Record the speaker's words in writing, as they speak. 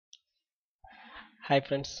Hi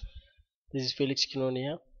friends, this is Felix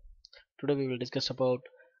Kinonia. Today we will discuss about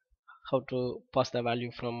how to pass the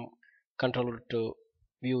value from controller to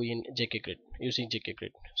view in Jqgrid using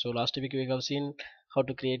Jqgrid. So last week we have seen how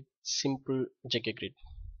to create simple Jqgrid.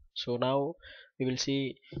 So now we will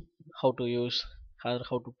see how to use how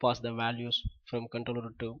to pass the values from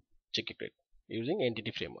controller to Jqgrid using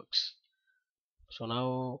entity frameworks. So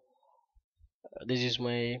now this is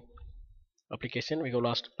my application. We go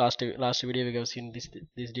last video we have seen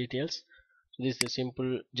these details. So this is the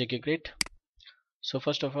simple Jqgrid. So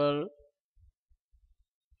first of all,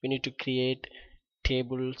 we need to create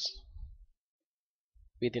tables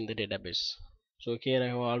within the database. So here I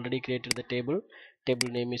have already created the table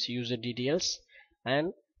name is user details,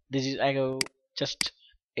 and this is I have just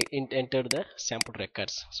entered the sample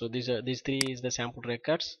records. So these three is the sample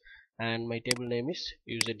records, and my table name is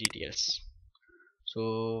user details.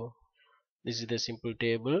 So this is the simple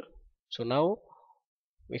table. So now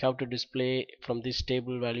we have to display from this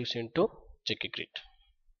table values into Jqgrid.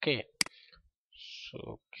 Okay,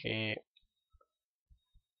 so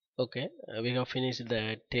we have finished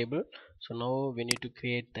the table. So now we need to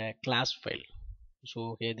create the class file.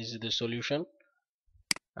 So here this is the solution,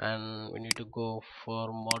 and we need to go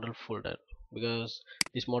for model folder because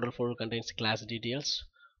this model folder contains class details.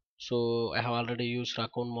 So I have already used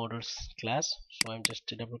account models class, so I'm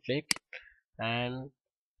just double click, and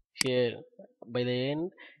here by the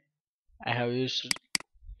end I have used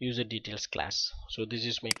user details class. So this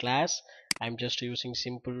is my class. I'm just using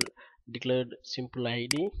simple declared simple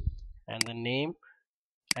id and the name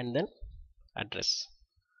and then address.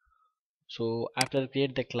 So after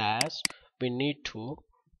create the class, we need to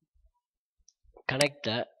connect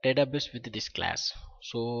the database with this class.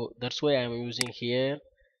 So that's why I'm using here.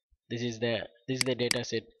 This is the data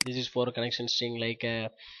set. This is for a connection string like a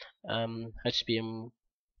HPM.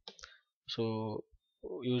 So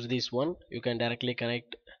use this one. You can directly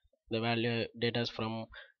connect the value data from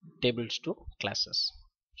tables to classes.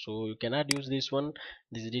 So you cannot use this one.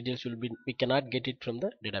 These details will be we cannot get it from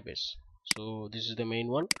the database. So this is the main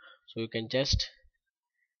one. So you can just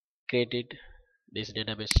create it these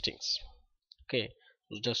database strings. Okay,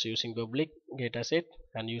 so just using public dataset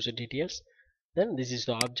and user details, then this is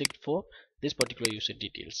the object for this particular user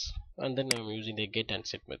details, and then I'm using the get and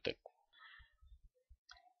set method.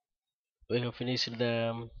 We have finished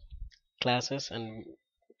the classes and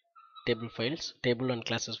table and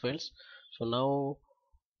classes files. So now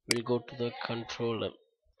we'll go to the controller.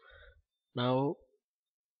 Now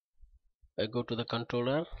I go to the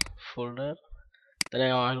controller folder. Then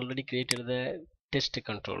I already created the test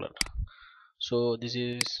controller. So this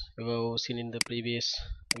is we have seen in the previous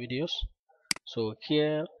videos. So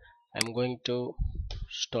here I'm going to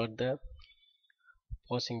start the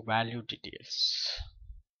passing value details.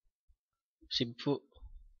 See,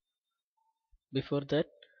 before that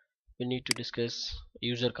we need to discuss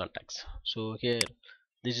user contacts. So here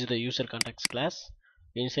this is the user contacts class.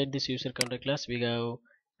 Inside this user contact class we have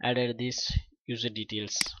added this user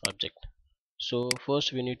details object. So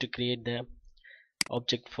first we need to create the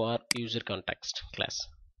object for user context class.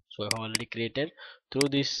 So I have already created. Through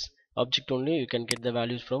this object only you can get the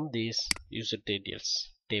values from these user details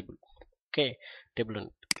table. Okay, table and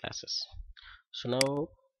classes. So now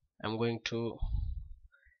I'm going to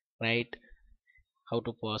write how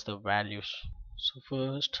to pass the values. So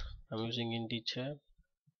first I'm using integer.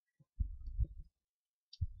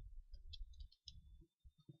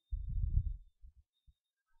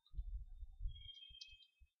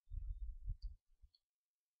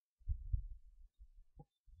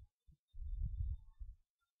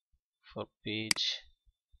 For page,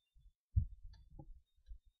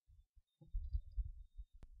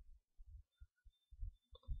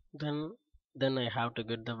 then I have to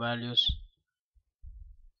get the values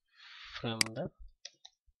from the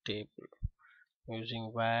table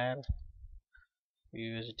using var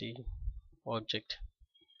usd object.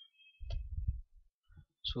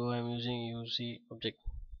 So I'm using UC object.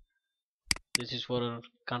 This is for our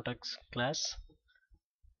contacts class.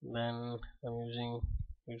 Then I'm using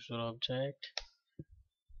user object.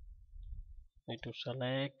 Need to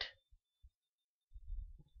select.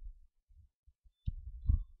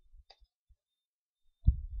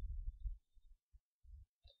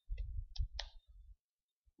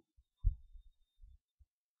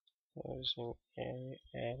 Using a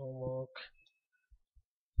arrow mark.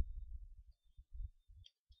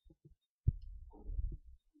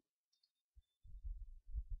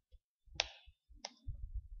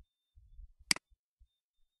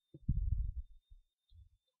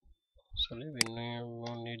 Sorry, we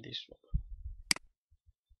won't need this one.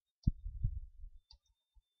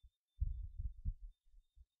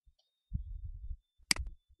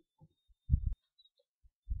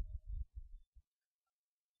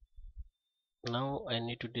 Now I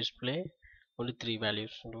need to display only three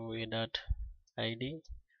values: do a dot id,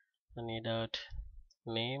 and a dot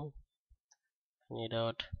name, and a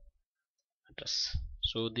dot address.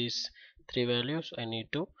 So these three values I need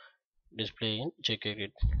to display in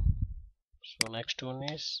Jqgrid. So next one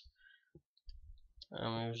is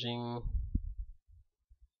I'm using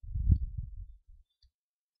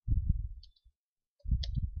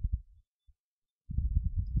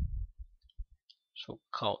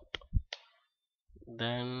count.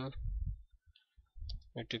 Then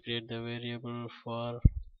need to create the variable for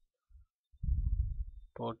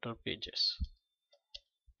total pages.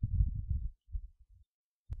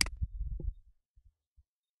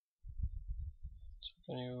 So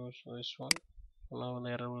can use this one. Now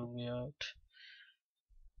the error will be out.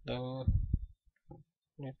 Then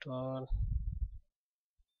need to add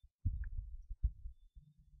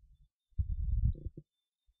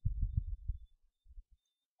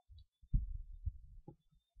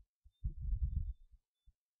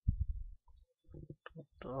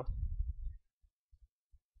total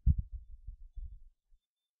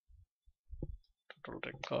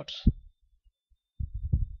records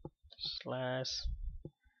slash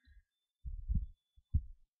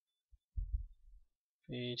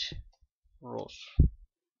page rows.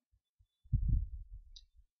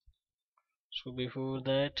 So before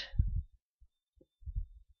that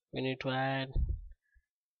we need to add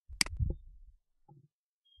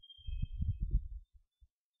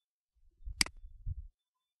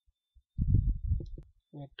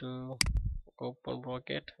open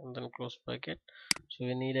bracket and then close bracket. So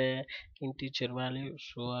we need a integer value,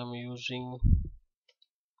 so I'm using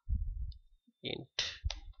int.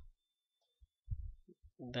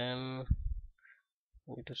 Then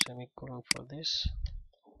need to semicolon for this.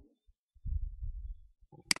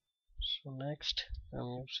 So next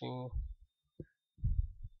I'm using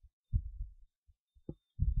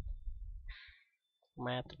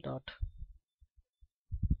math dot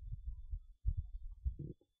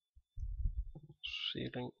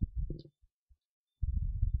string.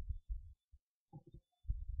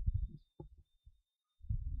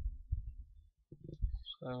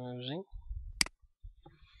 So I'm using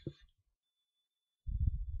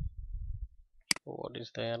what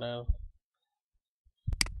is the error?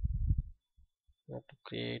 I have to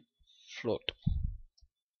create float.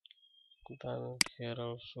 Then here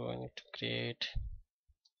also I need to create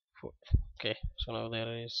float. Okay, so now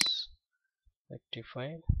there is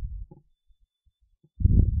rectified.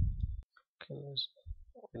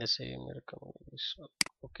 Okay, the same recommendation.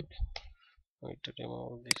 Okay, I need to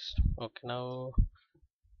remove this. Okay, now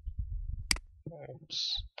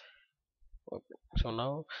it's okay. So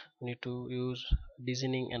now we need to use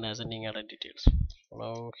designing and ascending array details. So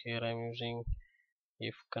now here I'm using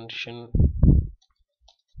if condition.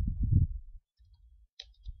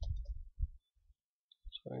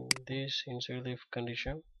 So in this inside the if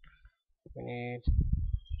condition we need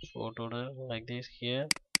sort order like this here,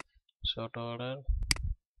 sort order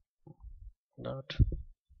dot.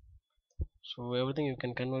 So everything you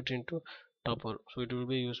can convert into tuple, so it will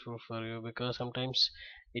be useful for you because sometimes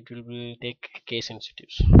it will be take case sensitive.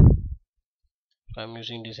 So I'm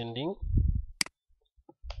using descending.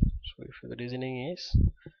 So if the reasoning is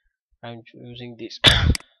I'm using this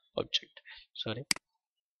object, sorry,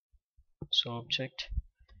 so object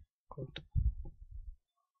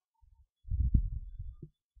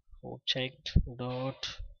dot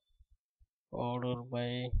order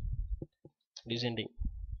by descending.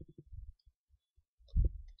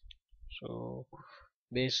 So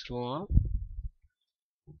based on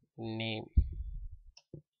name,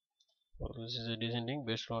 so this is a descending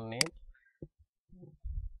based on name.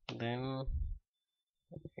 Then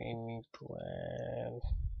I need to add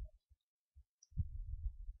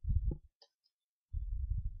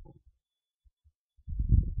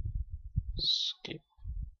skip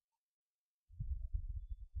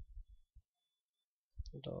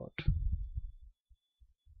dot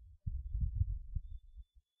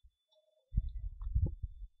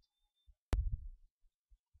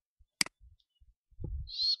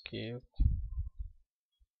skip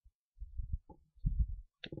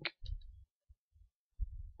tick.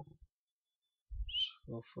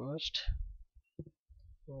 So first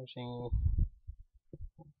using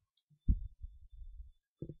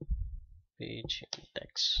page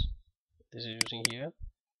index, this is using here,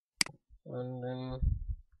 and then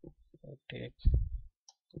I take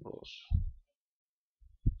rows.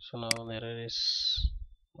 So now the error is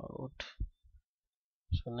out.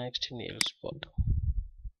 So next in else spot,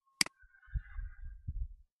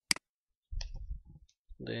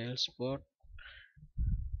 the else spot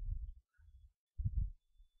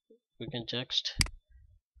we can just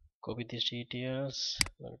copy these details,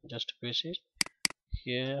 just paste it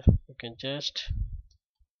here. You can just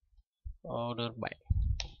order by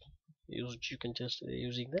you can just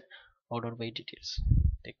using the order by details,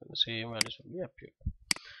 take the same values will be appeared.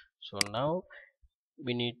 So now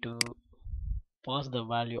we need to pass the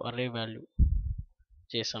value, array value,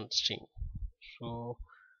 JSON string. So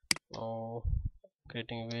now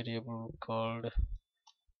creating a variable called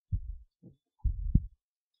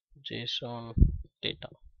JSON data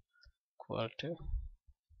equal to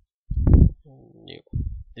new.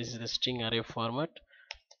 This is the string array format,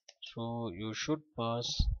 so you should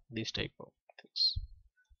pass this type of things.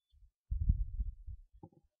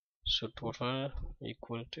 So total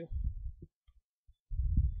equal to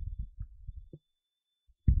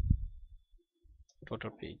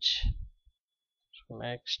total page. So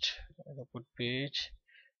next I will put page,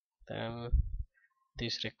 then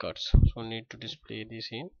these records, so need to display this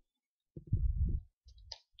in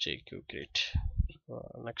Jqgrid.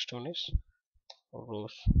 So next one is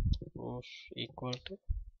rows. Rows equal to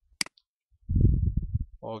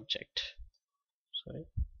object, sorry,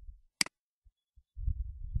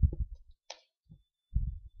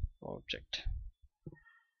 object,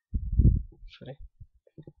 sorry.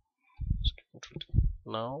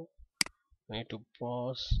 Now we need to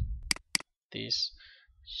pass this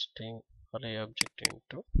string array object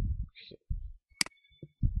into here.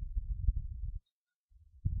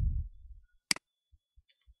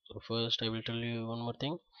 So first I will tell you one more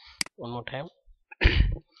thing, one more time.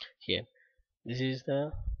 Here, this is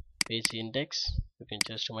the page index. You can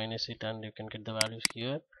just minus it and you can get the values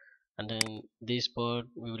here. And then this part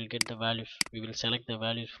we will get the values. We will select the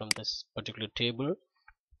values from this particular table.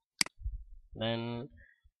 Then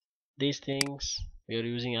these things we are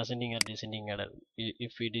using ascending or descending order.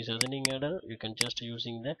 If it is ascending order, you can just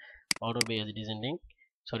using the order by as descending.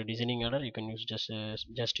 Sorry, descending order. You can use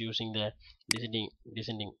just using the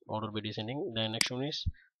descending order by descending. The next one is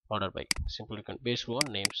order by, simple. You can based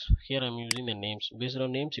on names. Here I'm using the names. Based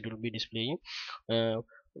on names, it will be displaying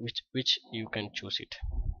which you can choose it.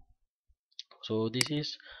 So this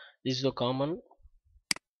is the common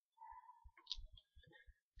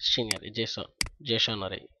string array, JSON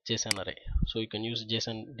array. So you can use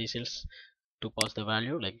JSON details to pass the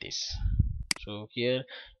value like this. So here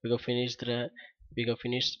we have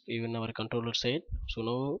finished even our controller side. So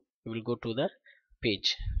now we will go to the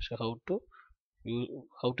page. So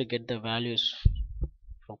how to get the values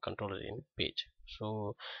from controller in page.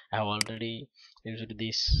 So I have already used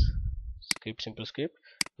this script, simple script.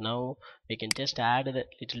 Now we can just add a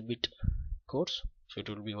little bit codes, so it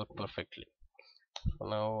will be work perfectly. So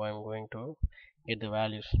now I'm going to get the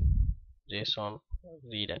values JSON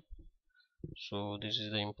reader. So this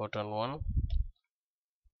is the important one.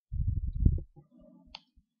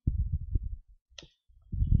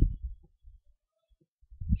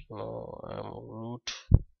 So now I'm root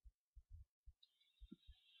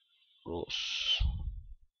rows,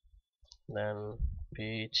 then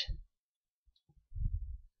page,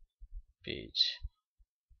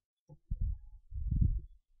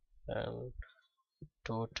 and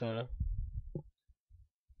total,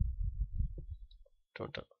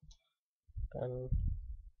 and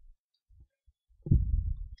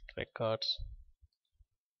records.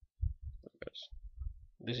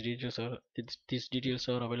 These details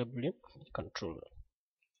are available in controller.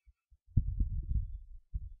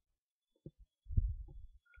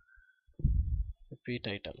 Repeat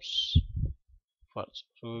items false,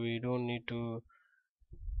 so we don't need to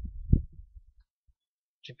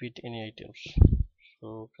repeat any items.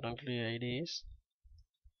 So currently ID is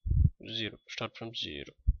 0, start from 0.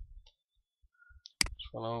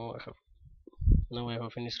 So now I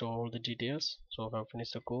have finished all the details. So I have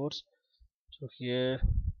finished the course. So here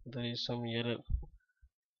there is some error.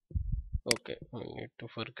 Okay, I need to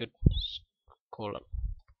forget colon.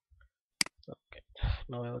 Okay,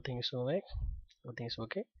 now everything is okay. Everything is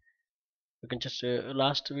okay. You can just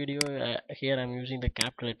last video here I'm using the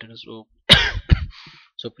capital letters. So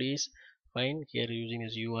so please find here using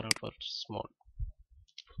this URL for small.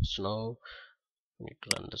 So now we need to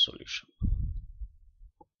run the solution.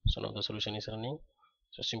 So now the solution is running.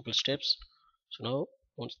 So simple steps. So now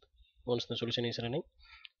once the solution is running,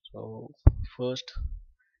 so first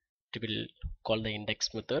it will call the index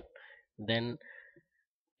method, then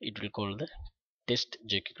it will call the test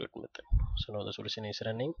Jqgrid method. So now the solution is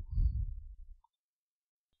running.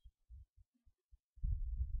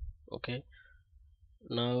 Okay,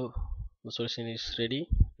 now the solution is ready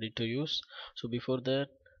to use. So before that,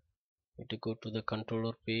 need to go to the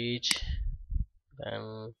controller page,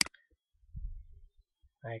 then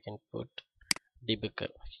I can put debugger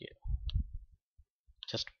here.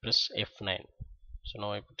 just press F9. So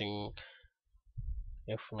now I'm putting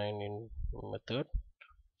F9 in method.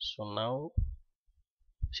 So now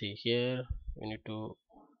see here we need to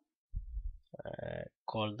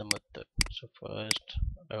call the method. So first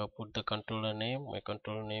I will put the controller name. My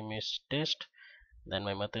controller name is test, then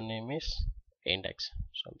my method name is index.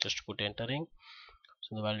 So I'm just put entering.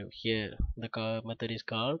 So the value here, the method is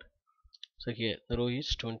called. So here the row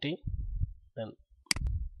is 20, then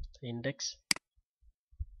the index,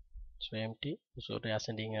 so empty, so the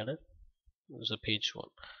ascending order is the page 1.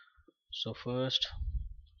 So first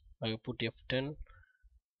I will put F10,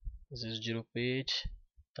 this is 0 page,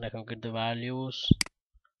 then I can get the values.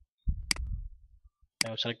 I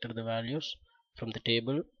have selected the values from the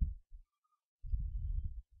table,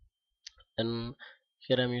 and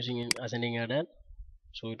here I'm using in ascending order,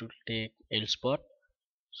 so it will take L spot.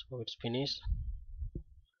 So it's finished,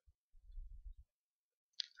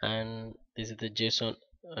 and this is the JSON,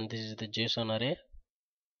 and this is the JSON array.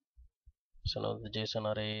 So now the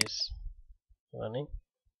JSON array is running.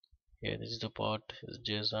 Here this is the part is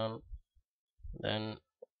JSON, then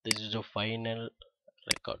this is the final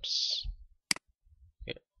records.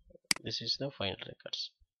 Okay, this is the final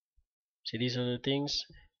records. See, these are the things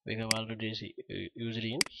we have already used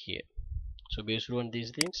in here. So based on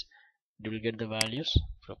these things you will get the values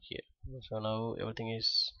from here. So now everything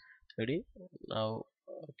is ready. Now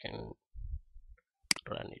I can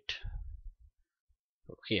run it.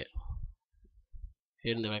 Here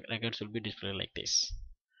in the records will be displayed like this.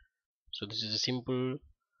 So this is a simple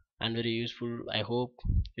and very useful. I hope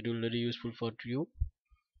it will be very useful for you.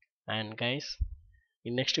 And guys,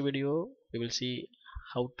 in next video we will see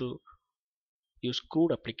how to use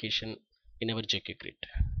code application in our Jqgrid.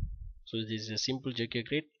 So this is a simple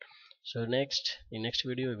Jqgrid. So in next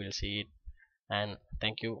video we will see it. And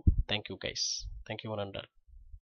thank you guys, thank you one and all.